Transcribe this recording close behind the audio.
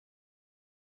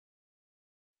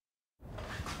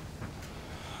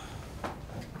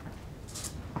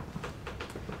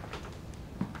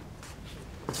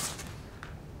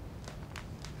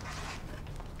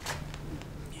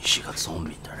个聪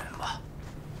明的人吧？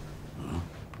嗯，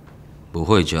不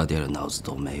会家爹的脑子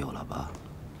都没有了吧？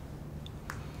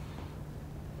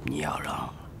你要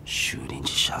让秀玲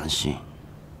去相信，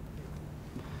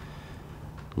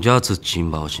你家这情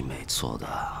报是没错的，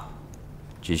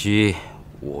只是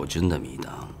我军的密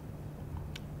档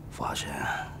发现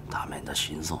他们的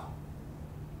行踪，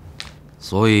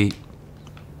所以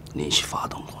你去发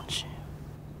动攻击。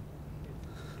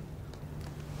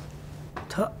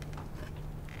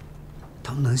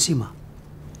他们能信吗？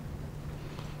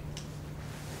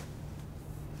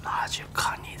那就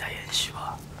看你的演戏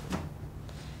吧。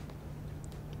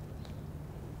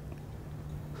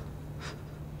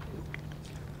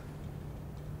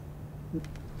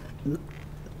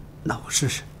那我试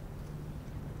试。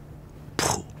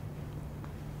不，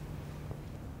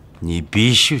你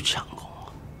必须强攻，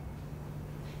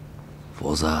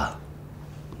否则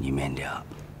你们俩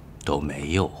都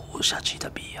没有活下去的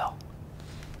必要。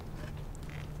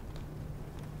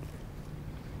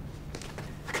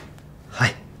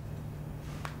嗨，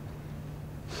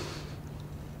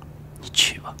你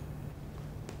去吧。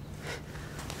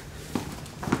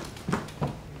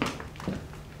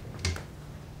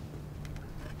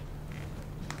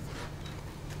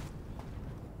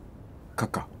閣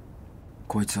下、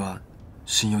こいつは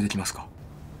信用できますか？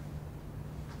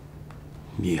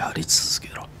見張り続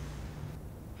けろ。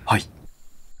はい。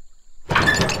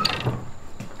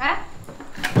哎，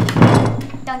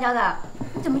当家的，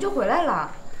你怎么就回来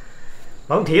了？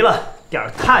甭提了，点儿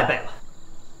太背了。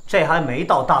这还没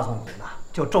到大纵谷呢，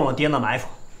就中了敌人的埋伏。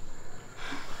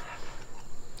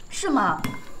是吗？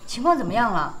情况怎么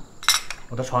样了？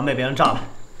我的船被别人炸了，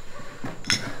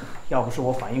要不是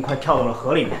我反应快，跳到了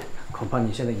河里面，恐怕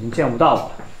你现在已经见不到我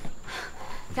了。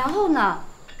然后呢？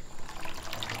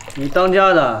你当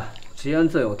家的吉恩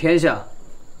自有天相。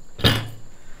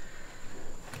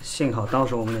幸好当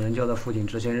时我们的人就在附近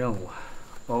执行任务，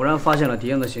偶然发现了敌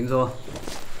人的行踪，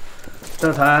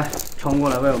这才冲过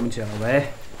来为我们解了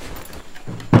围，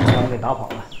把他们给打跑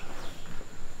了。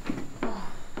哦，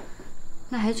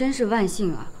那还真是万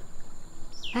幸啊！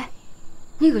哎，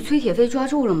那个崔铁飞抓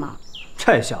住了吗？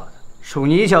这小子属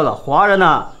泥鳅的，滑着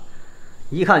呢，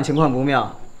一看情况不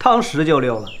妙，当时就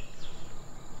溜了。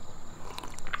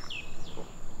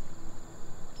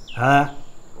哎，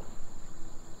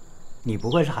你不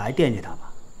会是还惦记他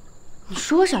吧？你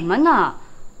说什么呢？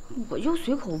我就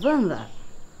随口问问。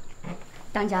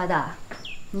当家的，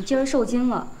你今儿受惊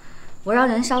了，我让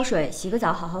人烧水洗个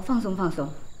澡，好好放松放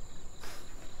松。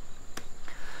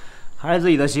还是自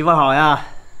己的媳妇好呀。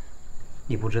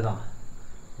你不知道，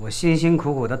我辛辛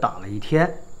苦苦的打了一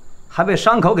天，还被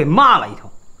伤口给骂了一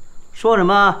通，说什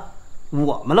么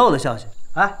我们漏的消息。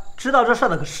哎，知道这事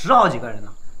的可10好几个人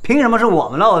呢，凭什么是我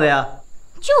们漏的呀？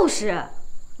就是，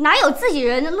哪有自己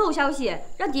人漏消息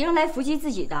让敌人来伏击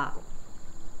自己的？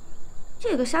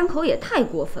这个伤口也太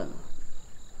过分了。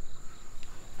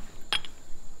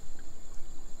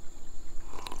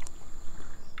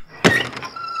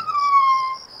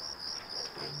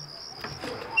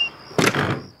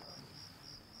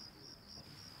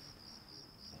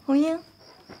红英，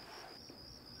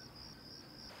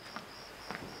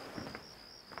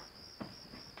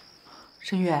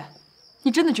申月，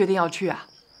你真的决定要去啊？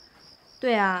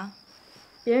对啊，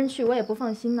别人去我也不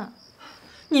放心呢。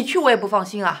你去我也不放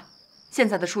心啊！现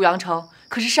在的沭阳城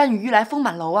可是山雨欲来风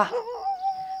满楼啊！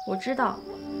我知道，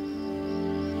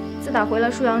自打回来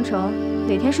沭阳城，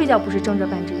哪天睡觉不是睁着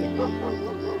半只眼？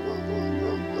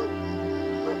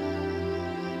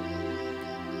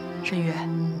申月，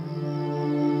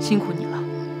辛苦你了。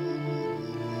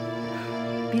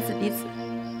彼此彼此，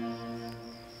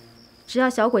只要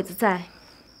小鬼子在，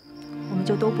我们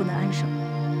就都不能安生。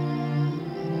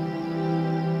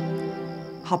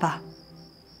好吧，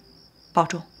保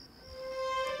重。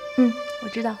嗯，我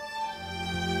知道。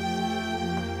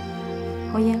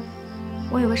红英，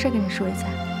我有个事跟你说一下，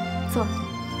坐。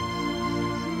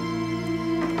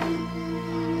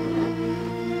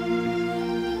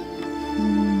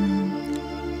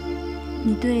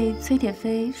你对崔铁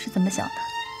飞是怎么想的？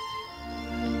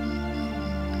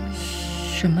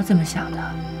什么怎么想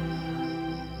的？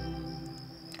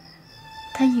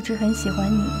他一直很喜欢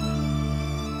你，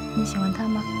你喜欢他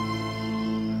吗？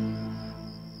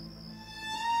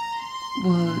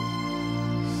我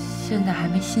现在还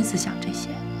没心思想这些。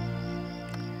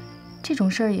这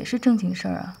种事儿也是正经事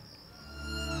儿啊，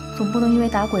总不能因为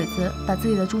打鬼子把自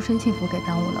己的终身幸福给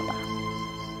耽误了吧？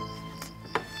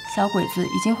小鬼子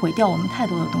已经毁掉我们太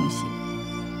多的东西，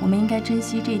我们应该珍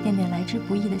惜这一点点来之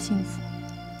不易的幸福。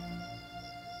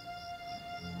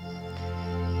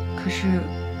可是，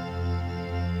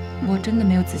我真的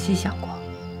没有仔细想过。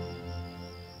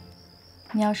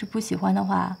你要是不喜欢的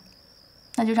话，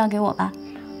那就让给我吧。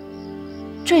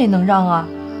这也能让啊？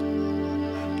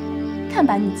看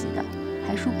把你急的，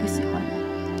还说不喜欢呢，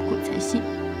鬼才信！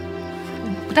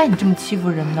我不带你这么欺负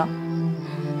人的。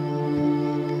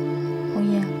红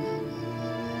英，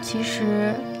其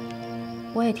实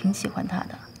我也挺喜欢他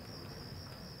的，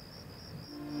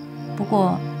不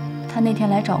过他那天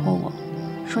来找过我，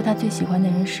说他最喜欢的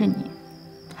人是你，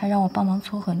还让我帮忙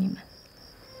撮合你们。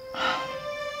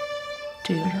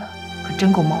这个人可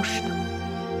真够冒失的。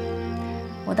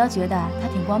我倒觉得他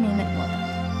挺光明磊落的，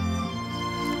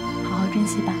好好珍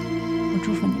惜吧，我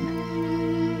祝福你们。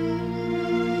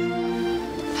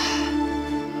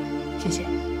谢谢，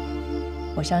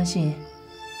我相信，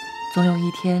总有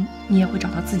一天你也会找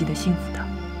到自己的幸福的。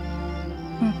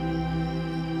嗯。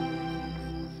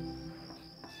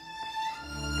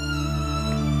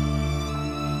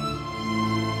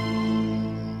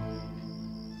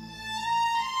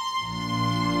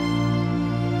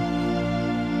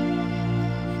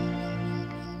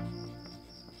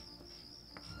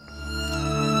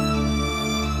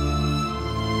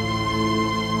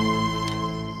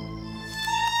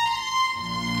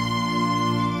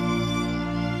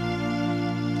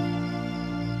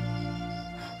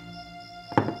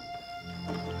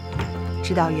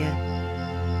指导员，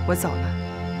我走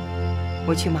了，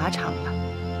我去马场了。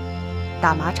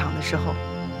打马场的时候，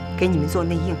给你们做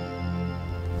内应。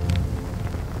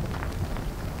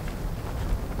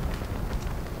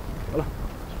好了，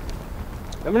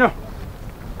杨明正，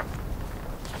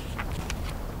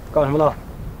干什么的？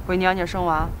回娘家生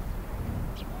娃。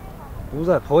不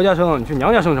在婆家生，你去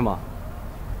娘家生什么？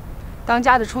当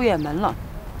家的出远门了，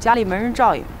家里没人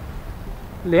照应，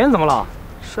脸怎么了？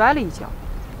摔了一跤。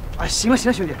哎，行了行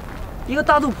了，兄弟，一个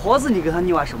大肚婆子，你跟他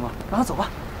腻歪什么？让他走吧。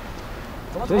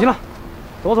走吧。行了，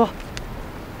走吧走吧。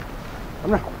咱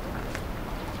们这儿。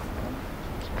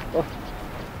走。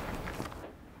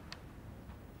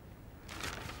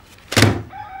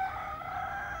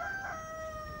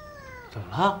怎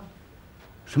么了？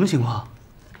什么情况？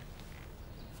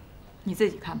你自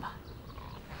己看吧，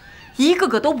一个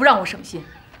个都不让我省心。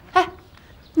哎，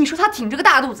你说他挺着个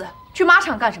大肚子去马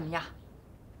场干什么呀？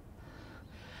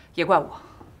也怪我，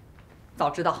早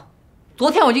知道，昨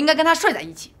天我就应该跟他睡在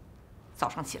一起。早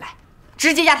上起来，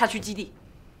直接押他去基地。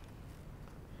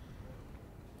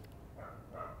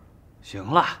行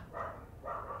了，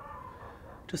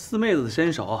这四妹子的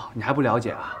身手你还不了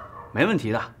解啊？没问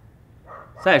题的。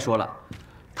再说了，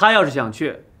她要是想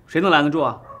去，谁能拦得住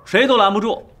啊？谁都拦不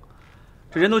住。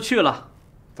这人都去了，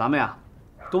咱们呀，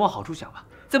都往好处想吧。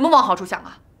怎么往好处想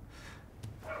啊？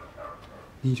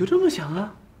你就这么想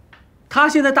啊？她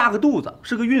现在大个肚子，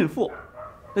是个孕妇，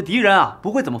那敌人啊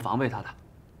不会怎么防备她的，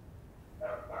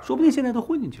说不定现在都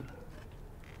混进去了，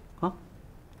啊？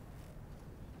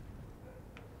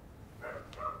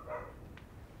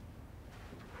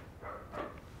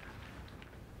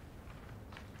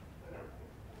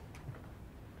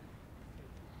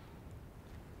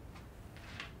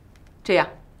这样，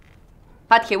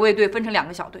把铁卫队分成2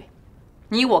个小队，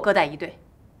你我各带1队，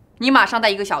你马上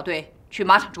带1个小队去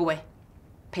马场周围，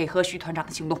配合徐团长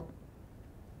的行动。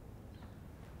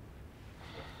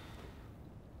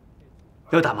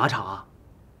要打马场啊？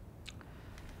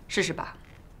试试吧，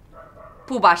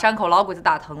不把山口老鬼子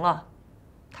打疼了，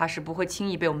他是不会轻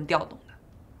易被我们调动的。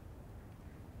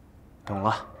懂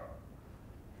了。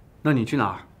那你去哪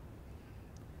儿？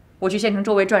我去县城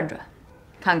周围转转，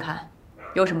看看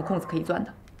有什么空子可以钻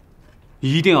的。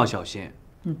一定要小心。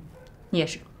嗯，你也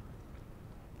是。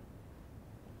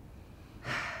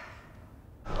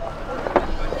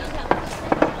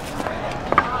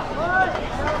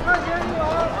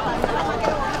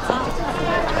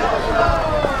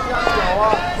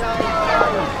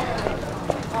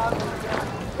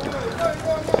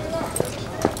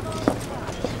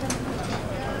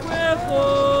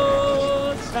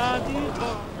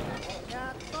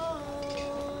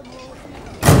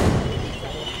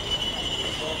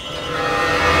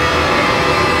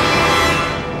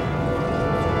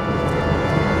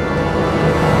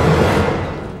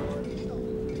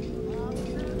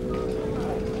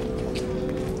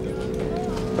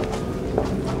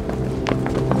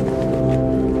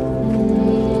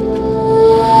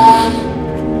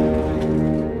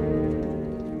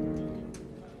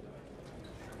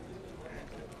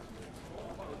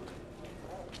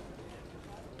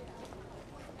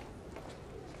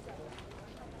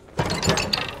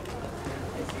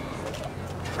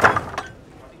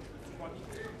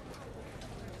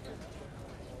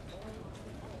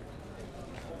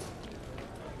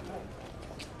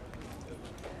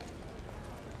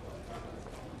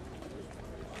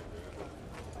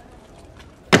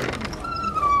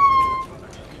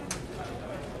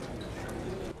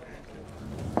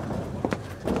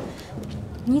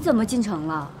你怎么进城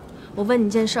了？我问你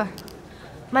件事儿，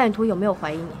马远图有没有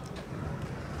怀疑你？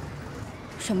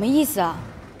什么意思啊？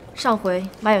上回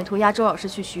马远图押周老师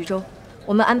去徐州，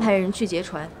我们安排人去劫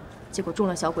船，结果中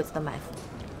了小鬼子的埋伏。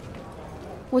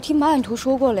我听马远图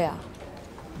说过了呀。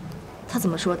他怎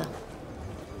么说的？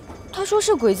他说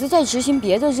是鬼子在执行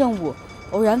别的任务，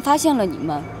偶然发现了你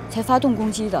们，才发动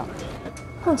攻击的。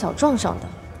碰巧撞上的。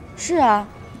是啊。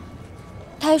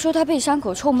他还说他被山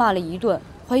口臭骂了一顿，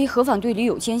怀疑河反队里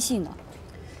有奸细呢。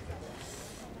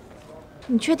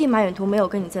你确定马远图没有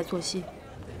跟你在做戏？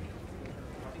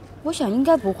我想应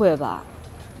该不会吧。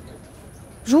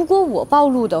如果我暴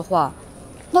露的话，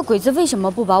那鬼子为什么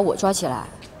不把我抓起来？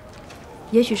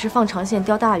也许是放长线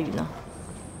钓大鱼呢。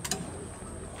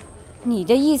你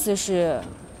的意思是，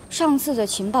上次的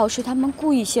情报是他们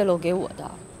故意泄露给我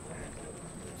的，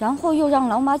然后又让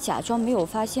老马假装没有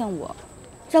发现我，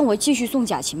让我继续送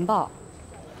假情报。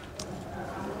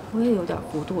我也有点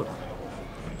糊涂了。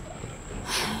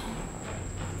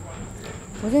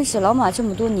我认识老马这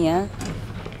么多年，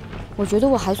我觉得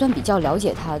我还算比较了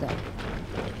解他的。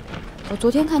我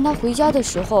昨天看他回家的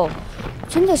时候，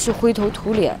真的是灰头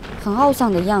土脸，很懊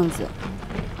丧的样子，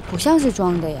不像是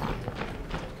装的呀。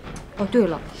哦，对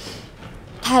了，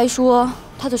他还说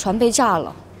他的船被炸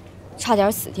了，差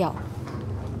点死掉。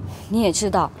你也知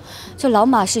道，这老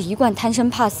马是一贯贪生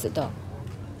怕死的，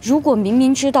如果明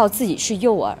明知道自己是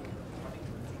诱饵，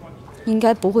应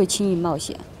该不会轻易冒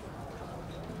险。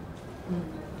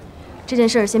这件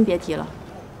事儿先别提了，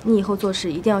你以后做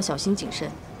事一定要小心谨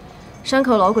慎。山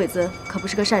口老鬼子可不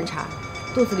是个善茬，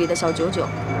肚子里的小九九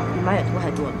比马远图还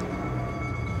多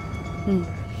呢。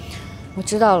我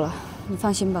知道了，你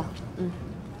放心吧。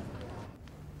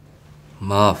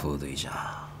马副队长，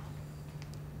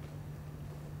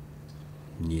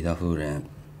你的夫人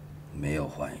没有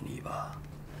怀疑你吧？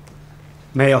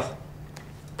没有，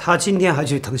他今天还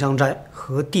去藤香斋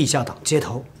和地下党接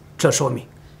头，这说明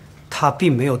他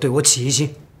并没有对我起疑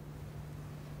心。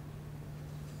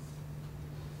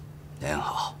很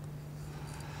好，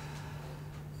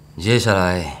接下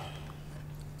来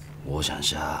我想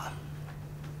下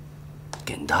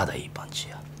更大的一盘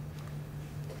棋啊。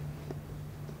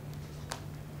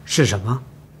是什么？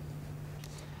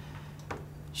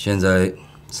现在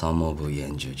参谋部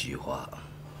研究计划，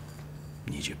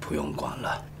你就不用管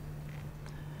了。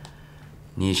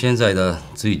你现在的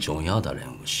最重要的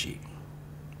任务是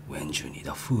援助你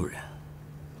的夫人，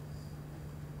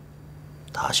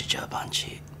她是这盘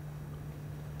棋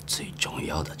最重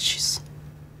要的棋子。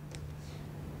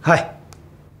嗨，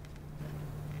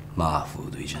马副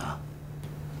队长，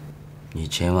你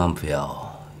千万不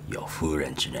要有妇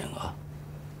人之仁啊！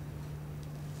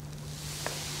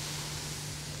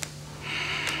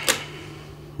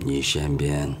你身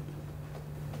边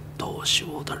都是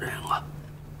我的人啊！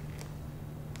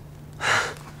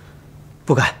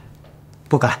不敢，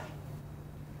不敢。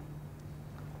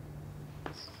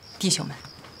弟兄们，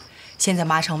现在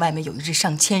马场外面有一支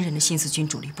上千人的新四军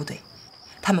主力部队，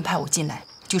他们派我进来，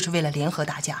就是为了联合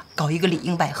大家搞一个里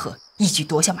应外合，一举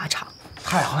夺下马场。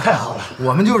太好太好了，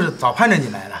我们就是早盼着你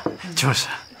来了。就是，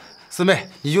四妹，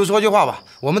你就说句话吧，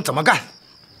我们怎么干？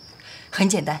很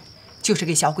简单，就是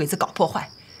给小鬼子搞破坏，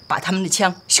把他们的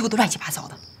枪修得乱七八糟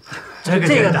的。这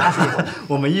个打死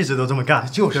我们一直都这么干，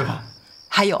就是吧。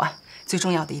还有啊，最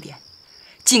重要的一点，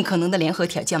尽可能的联合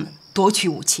铁匠们夺取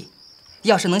武器。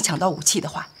要是能抢到武器的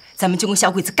话，咱们就跟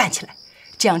小鬼子干起来，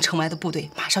这样城外的部队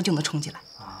马上就能冲进来。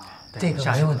这个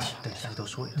没问题。对，下次都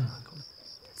说一声。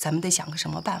咱们得想个什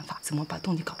么办法，怎么把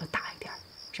动静搞得大一点，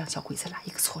让小鬼子来一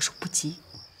个措手不及。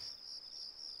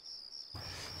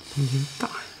动静大一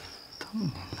点，动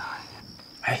静大一点。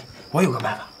哎，我有个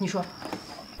办法。你说。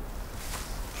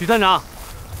许团长，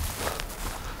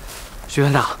许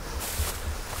团长，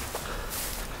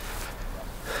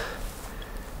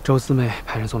周四妹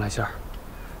派人送来信儿，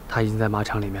她已经在马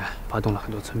场里面发动了很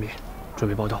多村民，准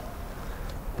备暴动。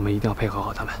我们一定要配合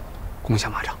好他们，攻下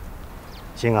马场。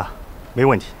行啊，没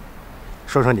问题。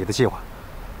说说你的计划。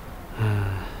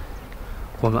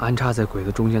我们安插在鬼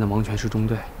子中间的王全师中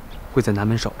队会在南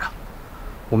门守着，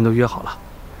我们都约好了，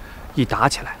一打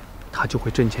起来，他就会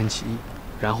阵前起义，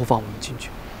然后放我们进去。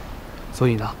所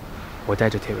以呢，我带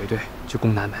着铁卫队去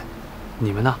攻南门，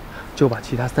你们呢就把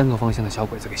其他3个方向的小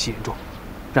鬼子给吸引住，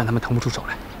让他们腾不出手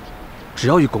来。只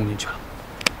要一攻进去了，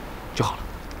就好了。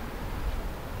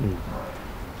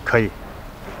可以，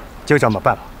就这么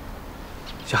办吧。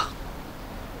行。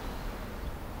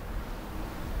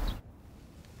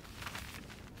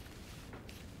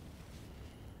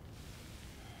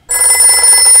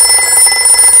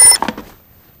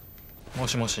も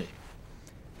しもし。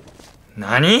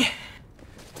何？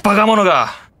バカ者が。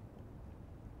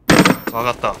わ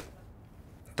かった。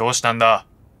どうしたんだ？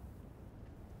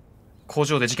工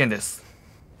場で事件です。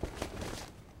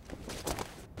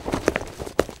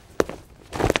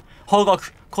報告。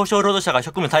交渉労働者が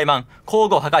職務怠慢、工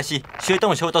具を破壊し、周囲と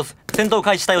も衝突、戦闘を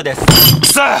開始したようです。く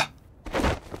そ！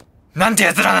なんて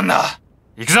奴らなんだ！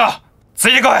行くぞ！つ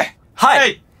いてこい！は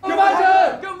い！跟班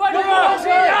车！跟班车！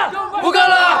不干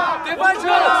了！跟班车！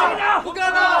不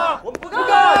干了！我们不干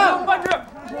了！跟班车！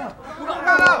不干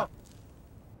了！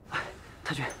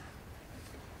太君，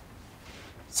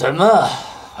怎么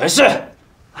回事？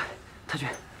太君，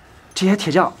这些铁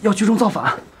匠要聚众造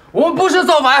反。我们不是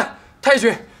造反，太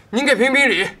君。您给评评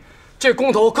理，这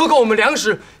工头克扣我们粮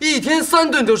食，1天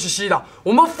3顿都是稀的，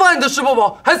我们饭都吃不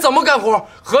饱，还怎么干活？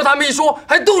和他们一说，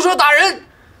还动手打人。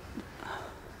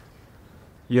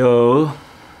有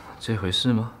这回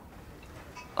事吗？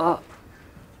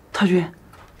太君，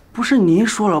不是您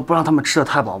说了不让他们吃得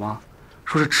太饱吗？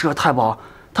说是吃得太饱，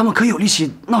他们可以有力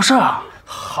气闹事儿啊。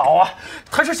好啊，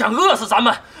他是想饿死咱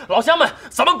们，老乡们，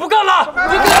咱们不干了！不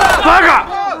干了！八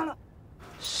个，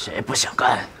谁不想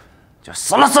干？就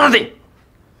死了的！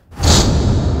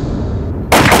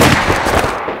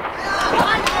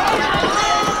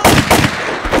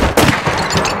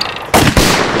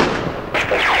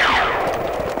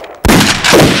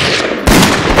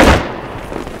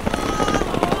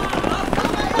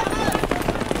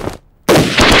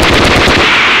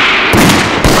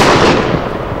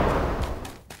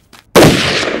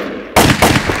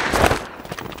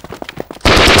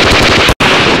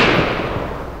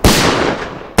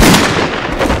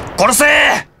殺せ！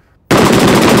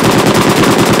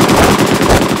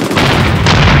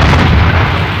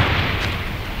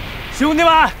兄弟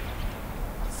们，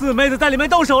四妹子在里面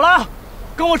动手了，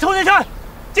跟我冲进去，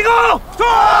进攻！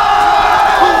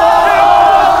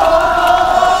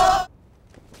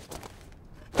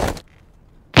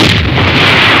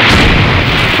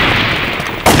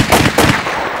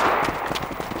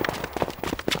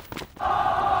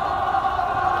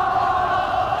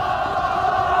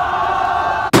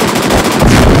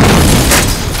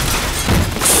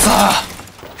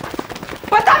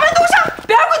把大门堵上，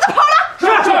别让鬼子跑了！是。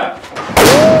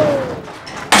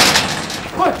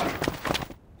快！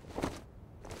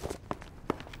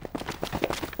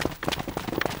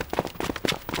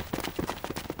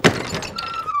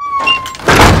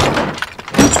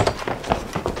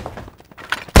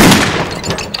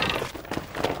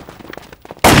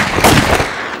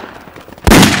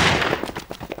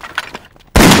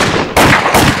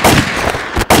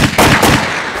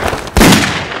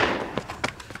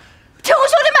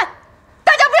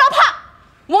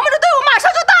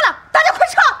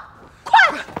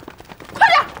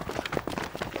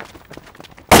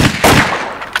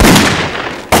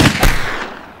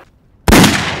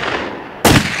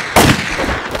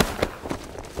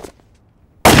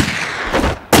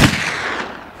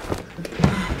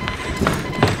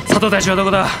佐藤大使はどこ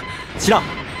だ？知らん。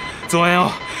増援を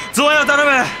頼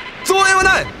め。増援は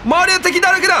ない。周りは敵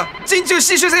だらけだ。陣中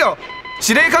死守せよ。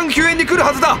司令官救援に来る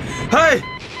はずだ。はい。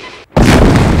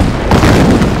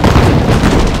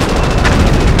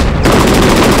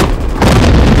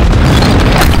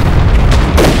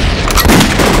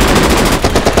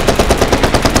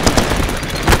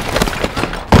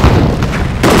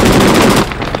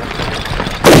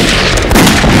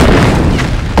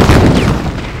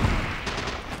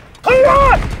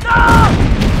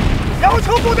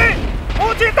部队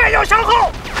补给弹药上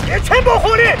后，也全部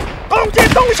火力攻击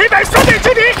东西北双面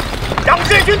之敌，让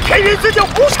日军天云自救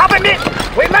无差本命，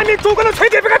为南明祖国的推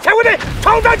进不可铁卫队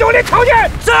创造有利条件。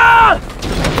是。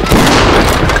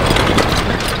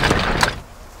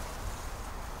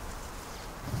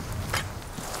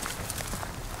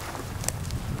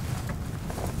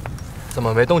怎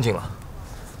么没动静了？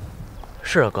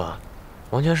是啊，哥，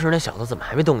王全石那小子怎么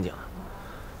还没动静啊？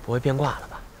不会变卦了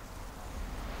吧？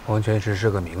王全石是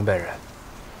个明白人，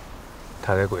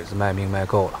他给鬼子卖命卖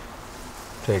够了，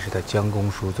这是他将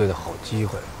功赎罪的好机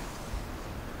会。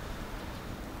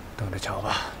等着瞧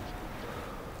吧。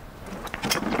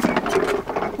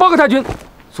报告太君，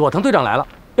佐藤队长来了，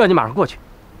要你马上过去。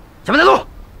前面带路。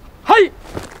嘿，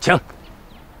请。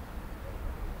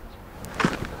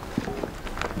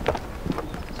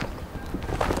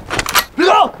立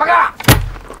正，八嘎。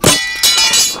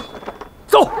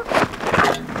走。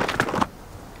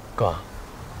哥，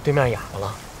对面哑巴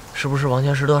了，是不是王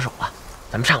全石得手了？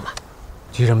咱们上吧。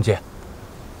急什么急？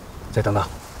再等等。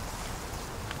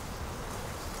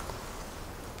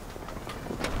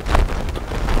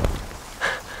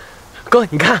哥，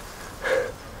你看，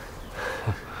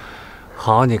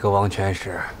好你个王全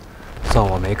石，算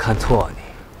我没看错你，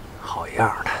好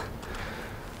样的！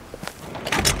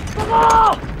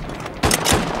报！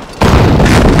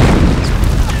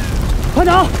团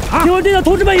长，警卫队的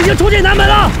同志们已经冲进南门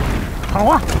了。好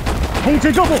啊，通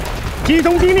知各部，集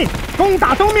中兵力攻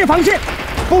打东面防线，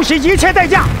不惜一切代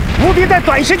价，务必在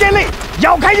短时间内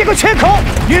咬开一个缺口，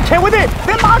与铁卫队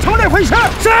跟马场内会师。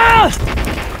是。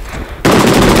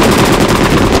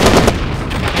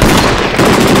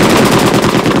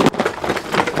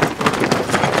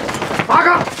八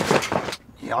哥，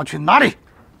你要去哪里？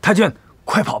太君，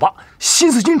快跑吧！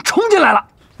新四军冲进来了！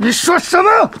你说什么？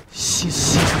西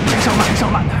城连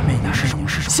上了，没呢是什么？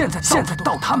现在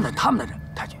到他们的人。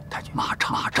太君，马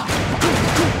场。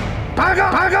八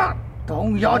哥，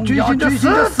东窑军心的死！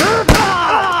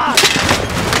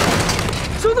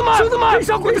兄弟们，给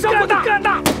小鬼子干的！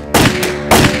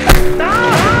打！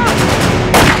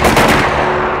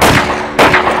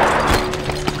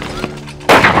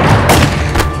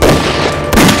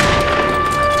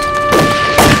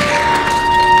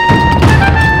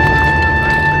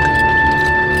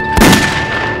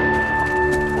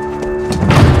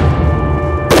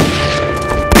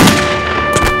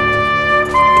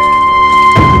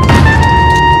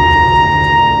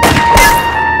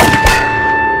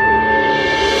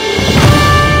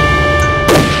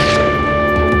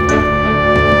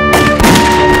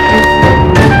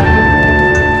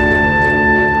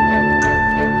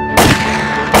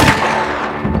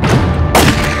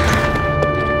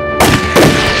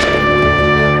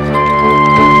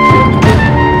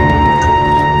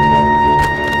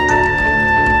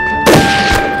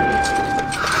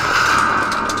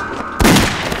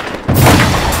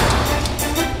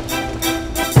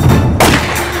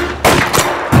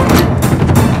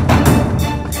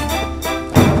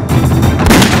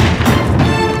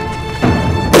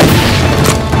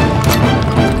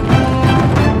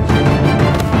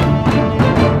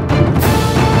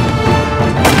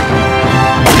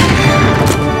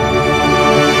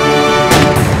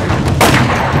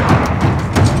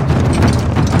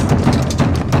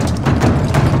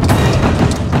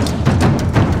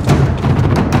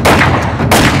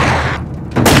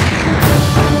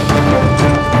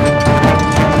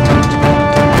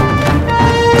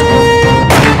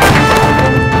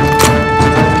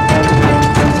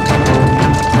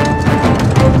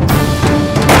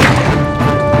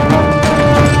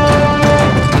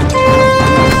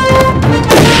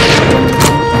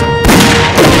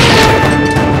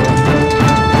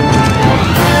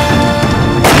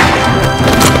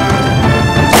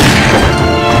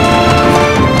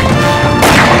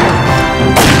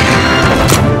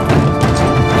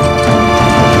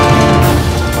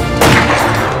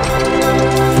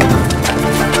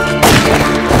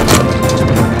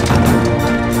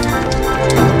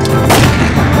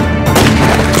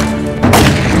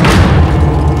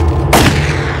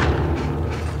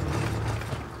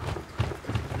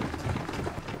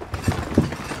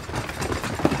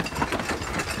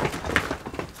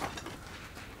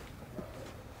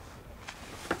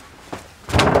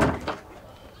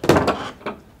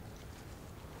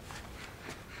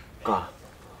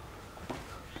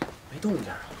动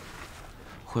静啊？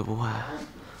会不会？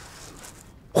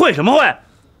会什么会？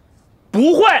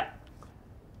不会。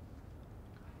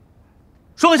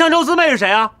双香周四妹是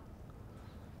谁啊？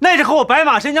那是和我白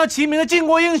马神枪齐名的巾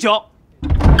帼英雄。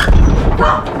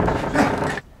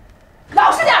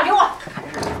老实点，给我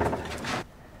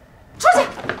出去！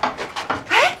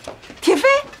哎，铁飞，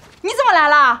你怎么来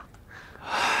了？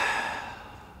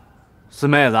四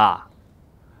妹子，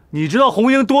你知道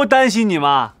红英多担心你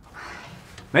吗？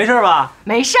没事吧？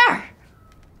没事儿。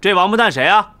这王八蛋谁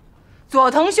啊？佐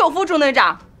藤秀夫中队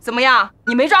长，怎么样？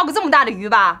你没抓过这么大的鱼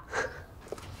吧？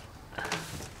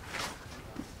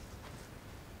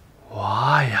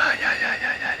哇呀！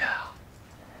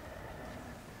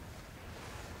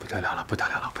不得了了！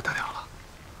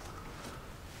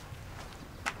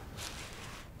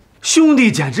兄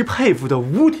弟简直佩服的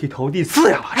五体投地，饲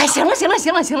养了。哎，行了，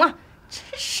真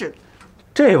是。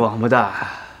这王八蛋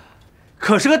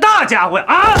可是个大家伙呀！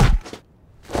啊！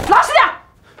老实点。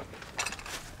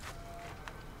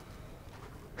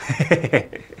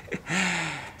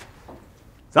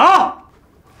走。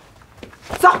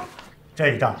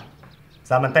这一仗，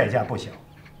咱们代价不小。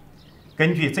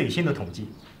根据最新的统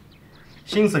计，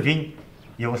新四军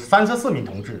有34名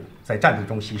同志在战斗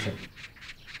中牺牲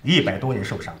，100多人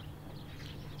受伤。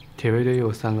铁卫队又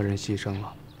有3个人牺牲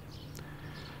了，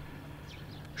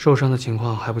受伤的情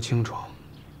况还不清楚，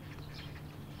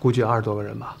估计20多个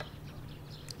人吧。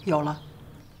有了。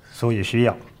所以需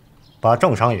要把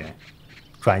重伤员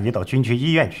转移到军区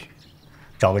医院去，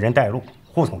找个人带路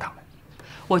护送他们。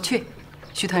我去，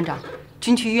徐团长，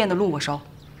军区医院的路我收。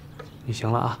你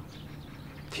行了啊，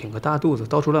挺个大肚子，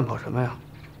到处乱跑什么呀？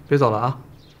别走了啊！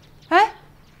哎，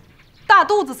大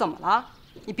肚子怎么了？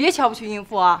你别瞧不起孕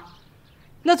妇啊！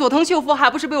那佐藤秀夫还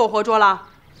不是被我活捉了？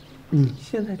你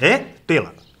现在……哎，对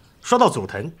了，说到佐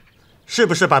藤，是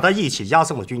不是把他一起押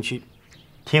送了军区，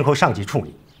听候上级处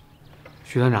理？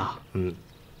徐团长，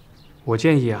我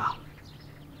建议啊，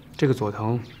这个佐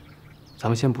藤，咱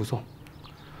们先不送，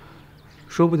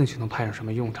说不定就能派上什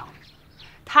么用场。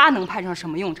他能派上什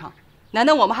么用场？难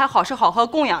道我们还好吃好喝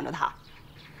供养着他？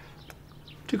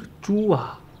这个猪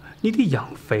啊，你得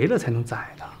养肥了才能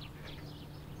宰的，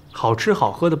好吃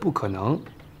好喝的不可能，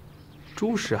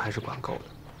猪食还是管够的。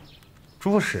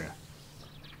猪食，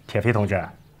铁飞同志，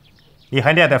你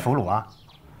还恋待俘虏啊？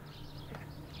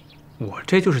我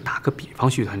这就是打个比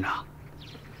方，徐团长。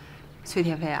崔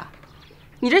铁飞啊，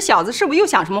你这小子是不是又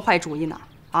想什么坏主意呢？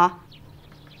啊！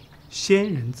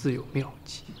先人自有妙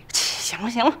计。行了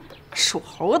行了，属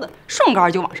猴的顺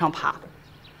杆就往上爬。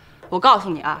我告诉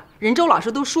你啊，任周老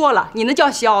师都说了，你那叫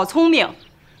小聪明，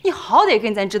你好得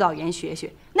跟咱指导员学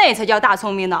学，那才叫大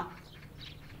聪明呢。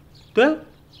对了，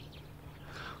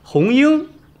红英，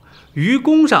于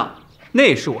公上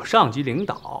那是我上级领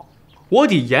导，我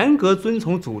得严格遵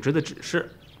从组织的指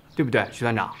示，对不对，徐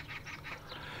团长？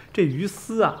这于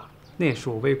私啊，那是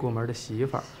我未过门的媳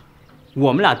妇儿，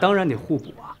我们俩当然得互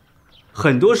补啊。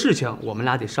很多事情我们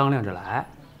俩得商量着来。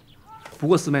不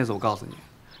过四妹子，我告诉你，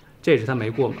这是他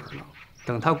没过门呢，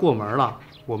等他过门了，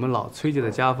我们老崔家的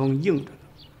家风硬着呢。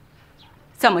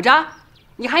怎么着？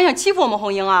你还想欺负我们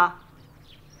红英啊？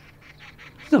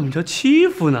怎么叫欺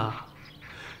负呢？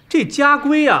这家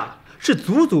规啊，是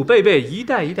祖祖辈辈一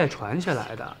代一代传下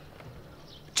来的，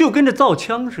就跟这造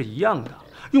枪是一样的，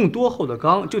用多厚的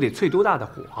钢就得淬多大的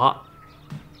火，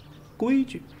规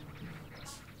矩。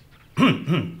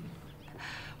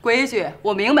规矩，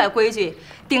我明白规矩。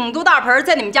顶多大盆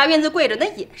在你们家院子跪着，那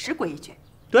也是规矩。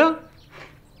对啊，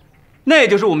那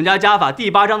就是我们家家法第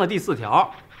8章的第4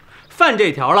条，犯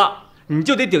这条了，你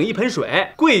就得顶一盆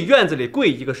水，跪院子里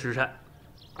跪1个时辰。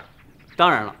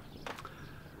当然了，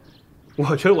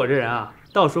我觉得我这人啊，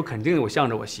到时候肯定我向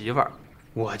着我媳妇儿，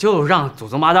我就让祖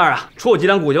宗八代啊戳我脊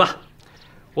梁骨去吧。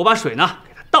我把水呢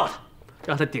给他倒他，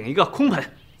让他顶一个空盆，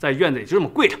在院子里就这么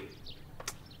跪着。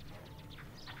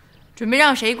准备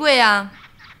让谁跪啊？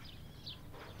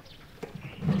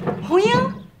红英，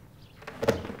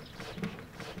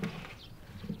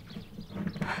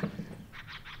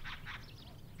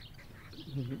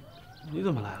你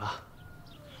怎么来了？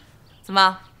怎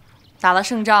么，打了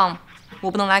胜仗，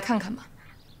我不能来看看吗？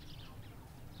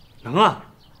能啊，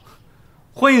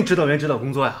欢迎指导员指导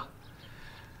工作呀。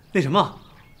那什么，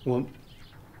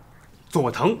佐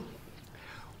藤，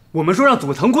我们说让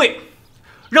佐藤跪，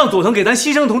让佐藤给咱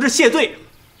牺牲同志谢罪。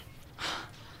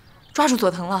抓住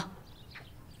佐藤了。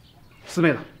四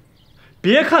妹子，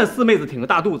别看四妹子挺个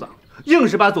大肚子，硬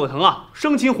是把佐藤啊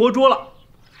生擒活捉了，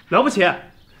了不起。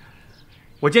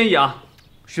我建议啊，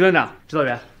徐团长、指导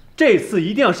员，这次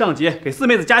一定要上级给四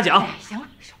妹子嘉奖。行了，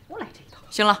少来这一套。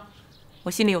行了，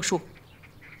我心里有数。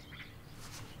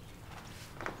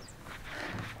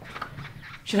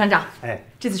徐团长，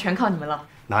这次全靠你们了。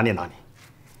哪里，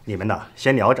你们呢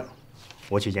先聊着，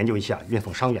我去研究一下运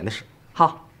送伤员的事。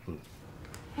好。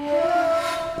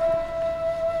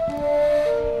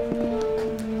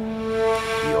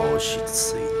又是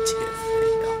崔铁飞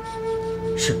呀！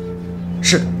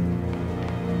是的。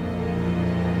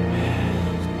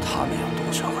他们有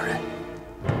多少个人？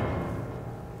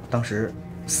当时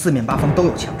4面8方都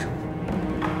有枪声，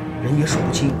人也数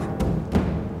不清，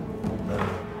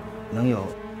能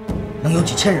有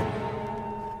几千人。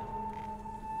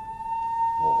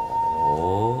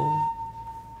哦，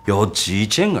有几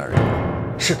千个人。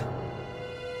是的。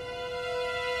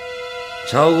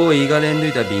超过1个连队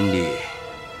的兵力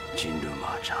进入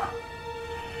马场，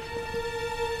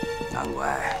难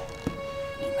怪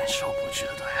你们守不住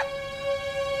的。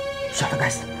小的该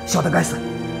死，小的该死！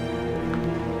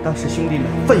当时兄弟们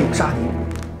奋勇杀敌，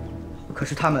可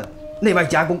是他们内外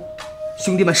夹攻，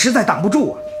兄弟们实在挡不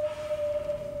住啊！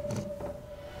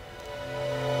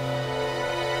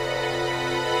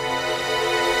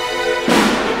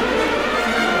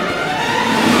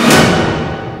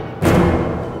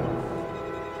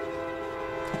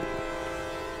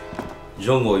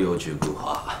中国有句古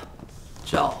话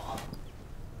叫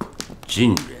“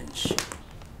尽人事，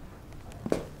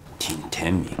听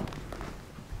天命”。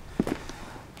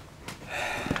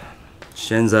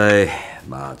现在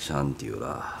马场丢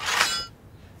了，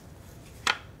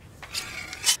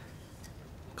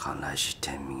看来是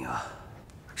天命啊。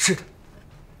是的，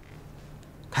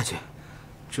太君，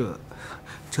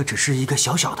这只是一个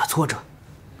小小的挫折，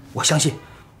我相信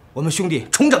我们兄弟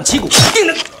重整旗鼓，定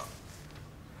能。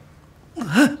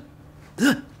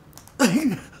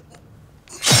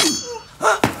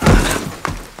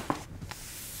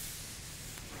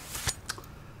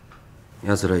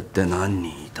奴ら一体何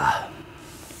人いた？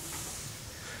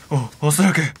おそ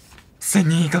らく1000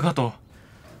人以下かと。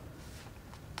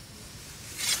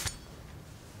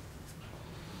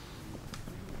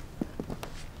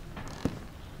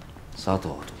佐藤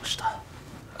はどうした？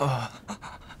ああ、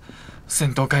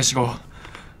戦闘開始後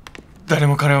誰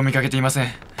も彼を見かけていませ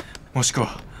ん。もしく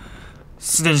は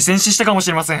すでに戦死したかもし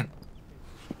れません。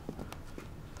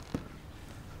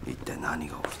一体何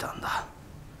が起きたんだ？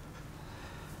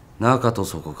中と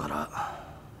外から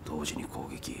同時に攻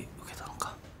撃受けたの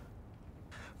か？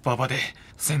馬場で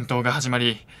戦闘が始ま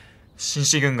り、新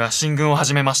士軍が進軍を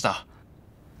始めました。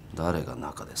誰が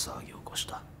中で騒ぎを起こし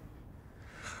た？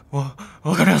わ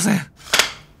かりません。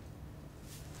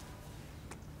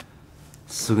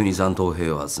すぐに残党兵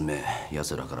を集め、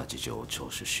奴らから事情を聴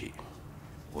取し、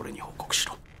俺に報告し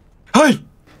ろ。はい。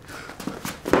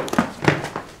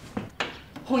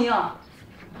红英，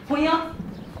红英，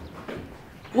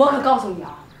我可告诉你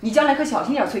啊，你将来可小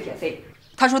心点催铁飞。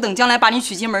他说等将来把你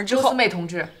娶进门之后。周四妹同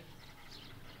志，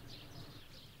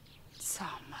怎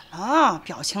么了？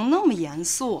表情那么严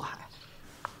肃还？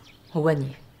我问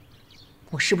你，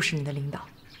我是不是你的领导？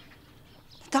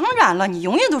当然了，你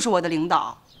永远都是我的领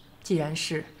导。既然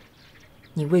是，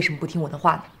你为什么不听我的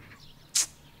话呢？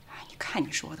哎，你看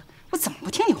你说的，我怎么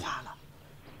不听你话了？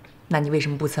那你为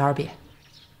什么不辞而别？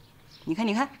你看，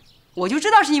你看，我就知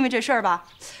道是因为这事儿吧。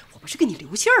我不是给你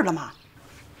留信儿了吗？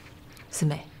四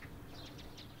妹，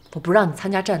我不让你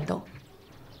参加战斗，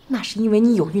那是因为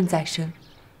你有孕在身，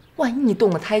万一你动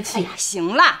了胎气……哎呀，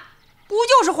行了，不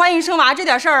就是怀孕生娃这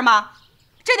点事儿吗？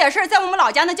这点事儿在我们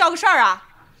老家那叫个事儿啊！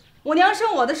我娘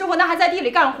生我的时候，那还在地里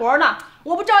干活呢，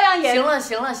我不照样也……行了，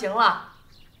行了，行了，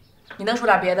你能说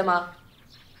点别的吗？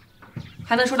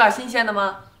还能说点新鲜的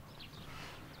吗？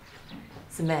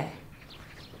四妹，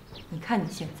你看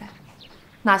你现在，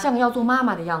哪像个要做妈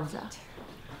妈的样子啊？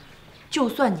就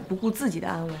算你不顾自己的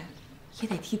安危，也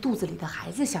得替肚子里的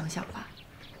孩子想想吧。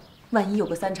万一有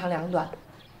个三长两短，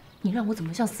你让我怎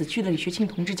么向死去的李学清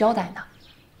同志交代呢？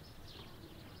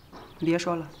你别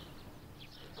说了，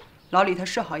老李他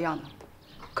是好样的，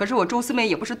可是我周四妹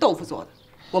也不是豆腐做的，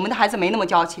我们的孩子没那么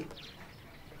娇气。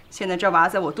现在这娃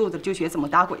在我肚子里就学怎么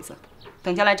打鬼子，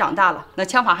等将来长大了，那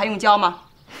枪法还用教吗？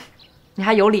你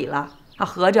还有理了啊？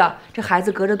合着这孩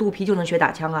子隔着肚皮就能学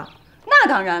打枪啊？那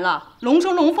当然了，龙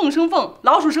生龙，凤生凤，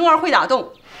老鼠生儿会打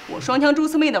洞。我双枪周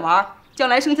四妹的娃儿，将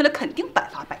来生下来肯定百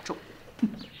发百中。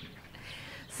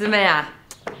四妹啊，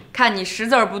看你识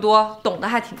字儿不多，懂得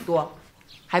还挺多，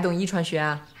还懂遗传学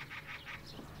啊？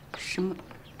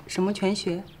什么全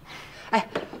学？哎，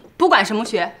不管什么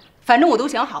学，反正我都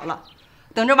想好了。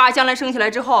等这娃将来生下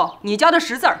来之后，你教他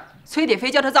识字儿，崔铁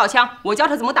飞教他造枪，我教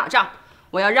他怎么打仗。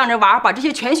我要让这娃把这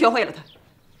些全学会了他。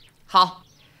好，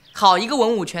好一个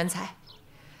文武全才，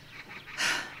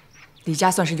李家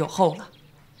算是有后了。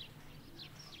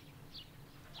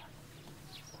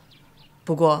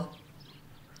不过，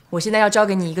我现在要交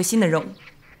给你一个新的任务。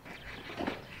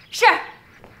是，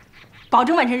保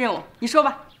证完成任务。你说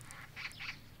吧。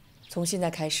从现在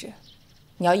开始，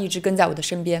你要一直跟在我的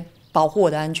身边，保护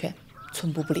我的安全，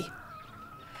寸步不离。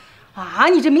啊，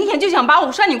你这明显就想把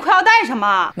我拴你裤腰带上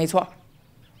嘛？没错。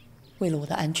为了我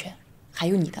的安全，还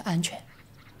有你的安全，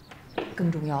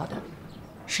更重要的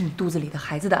是你肚子里的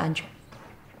孩子的安全。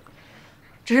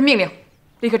这是命令，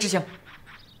立刻执行。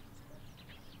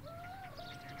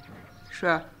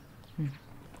是。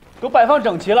都摆放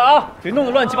整齐了啊，别弄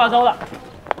得乱七八糟的。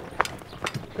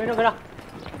跟上，跟上。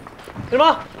什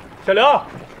么？小刘，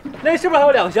那是不是还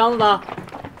有2箱子呢？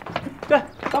对，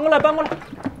搬过来，搬过来。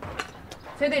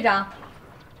崔队长。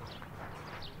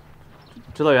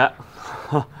指导员。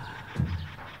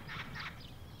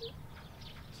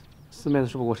四妹子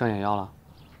是不是给我上眼药了？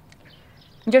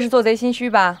你这是做贼心虚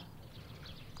吧？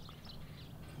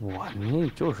我那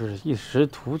就是一时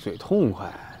图嘴痛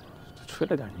快，吹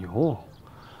了点牛。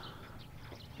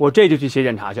我这就去血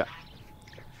检查去。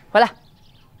回来。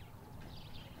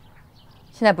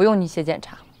现在不用你写检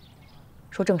查，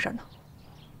说正事儿呢。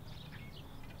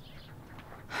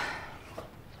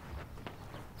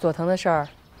佐藤的事儿，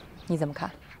你怎么看？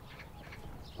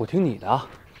我听你的，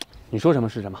你说什么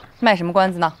是什么。卖什么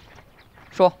关子呢？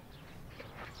说。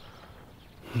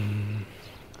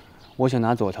我想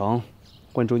拿佐藤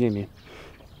换周建民。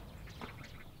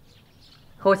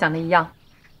和我想的一样。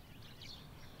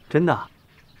真的？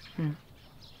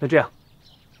那这样，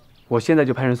我现在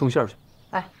就派人送信儿去。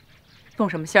哎，送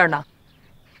什么信儿呢？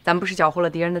咱们不是缴获了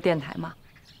敌人的电台吗？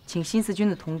请新四军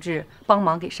的同志帮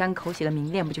忙给山口写个明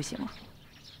恋不就行了？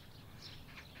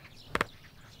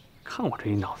看我这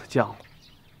一脑子浆糊，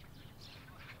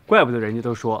怪不得人家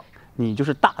都说你就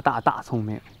是大聪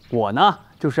明，我呢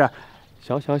就是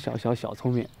小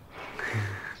聪明。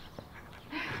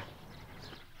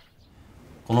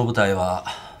この部隊は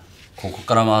ここ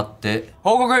から回って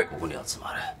報告。ここに集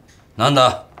まれ。なん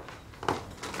だ？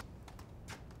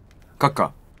閣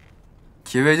下、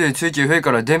機衛隊追击会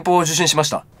から電報を受信しまし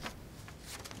た。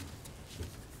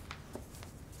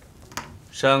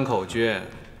山口军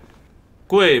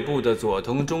贵部的佐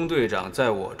藤中队长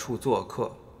在我处做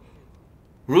客，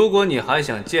如果你还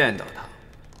想见到他，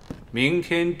明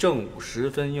天正午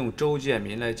时分用周建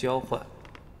民来交换，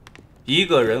一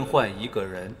个人换一个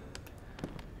人。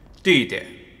地点：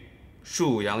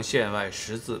沭阳县外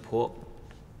十字坡，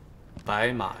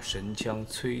白马神枪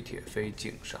崔铁飞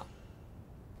颈上。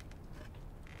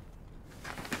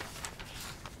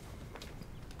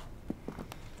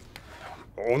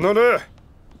おのれ、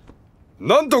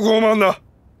なんと傲慢な。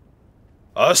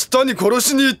明日に殺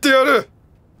しに行ってやる。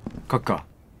閣下、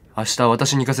明日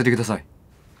私に行かせてください。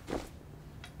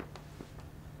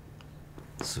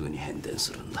すぐに返電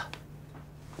するんだ。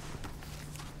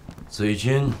最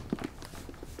近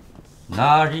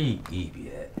哪里一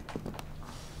别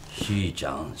虚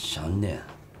长3年，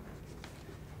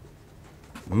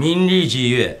明历几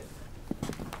月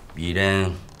必然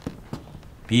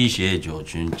辟邪九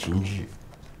军进驻，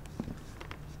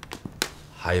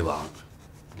还望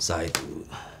再度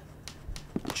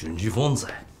军机风灾，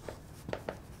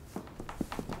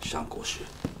上过去。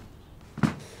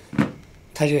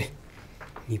太君，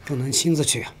你不能亲自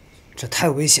去啊，这太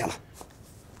危险了。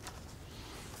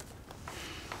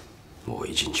我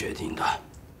已经决定的，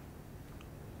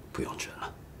不用劝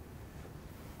了。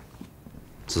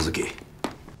続き。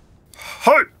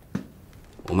はい。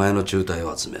お前の中隊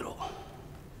を集めろ。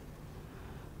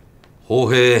砲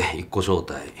兵1個小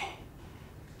隊、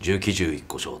重機銃1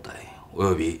個小隊、お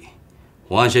よび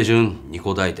保安車順2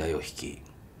個大隊を率き、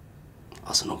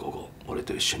明日の午後、俺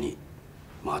と一緒に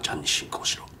マーちゃんに進行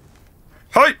しろ。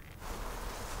はい。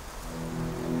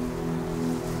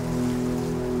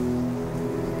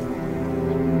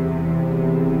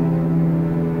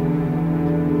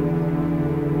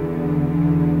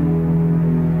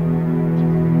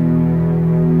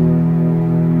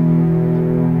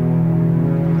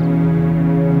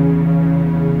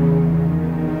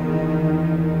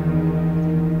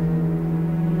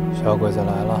小鬼子来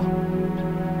了。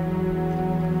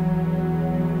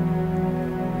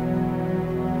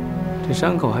这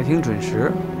山口还挺准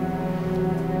时。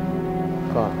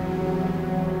哥，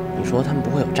你说他们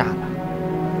不会有诈吧？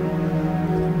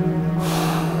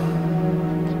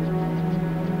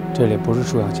这里不是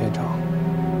沭阳县城，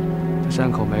这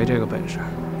山口没这个本事。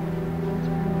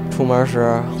出门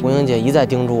时，红英姐一再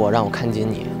叮嘱我，让我看紧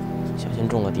你，小心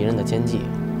中了敌人的奸计。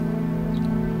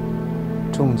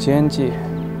中奸计？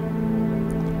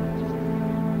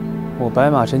我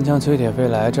白马神枪崔铁飞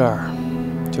来这儿，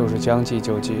就是将计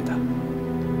就计的。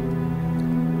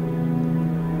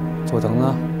佐藤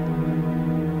呢？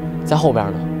在后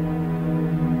边呢。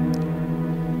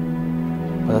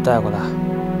把他带过来，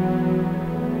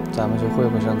咱们去会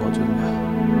会山口军去。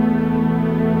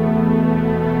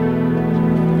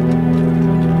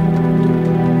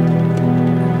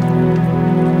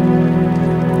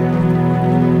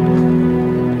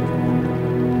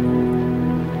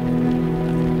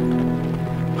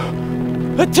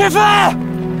铁飞！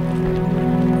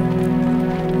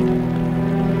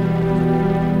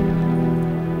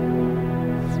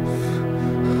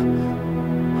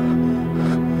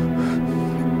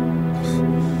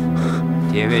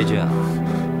铁飞君，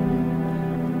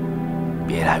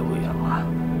别来无恙了。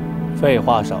废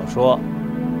话少说，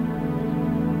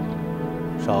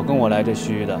少跟我来这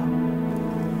虚的。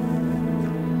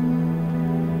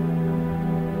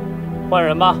换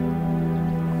人吧。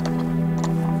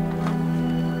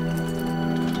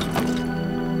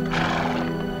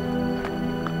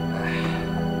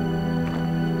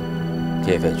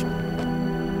铁飞君，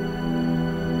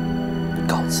你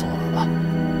搞错了吧？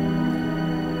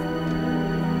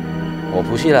我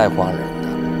不是来换人的，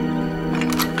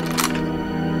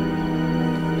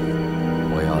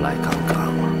我要来看看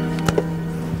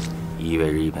1月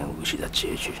日本武士的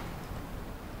结局。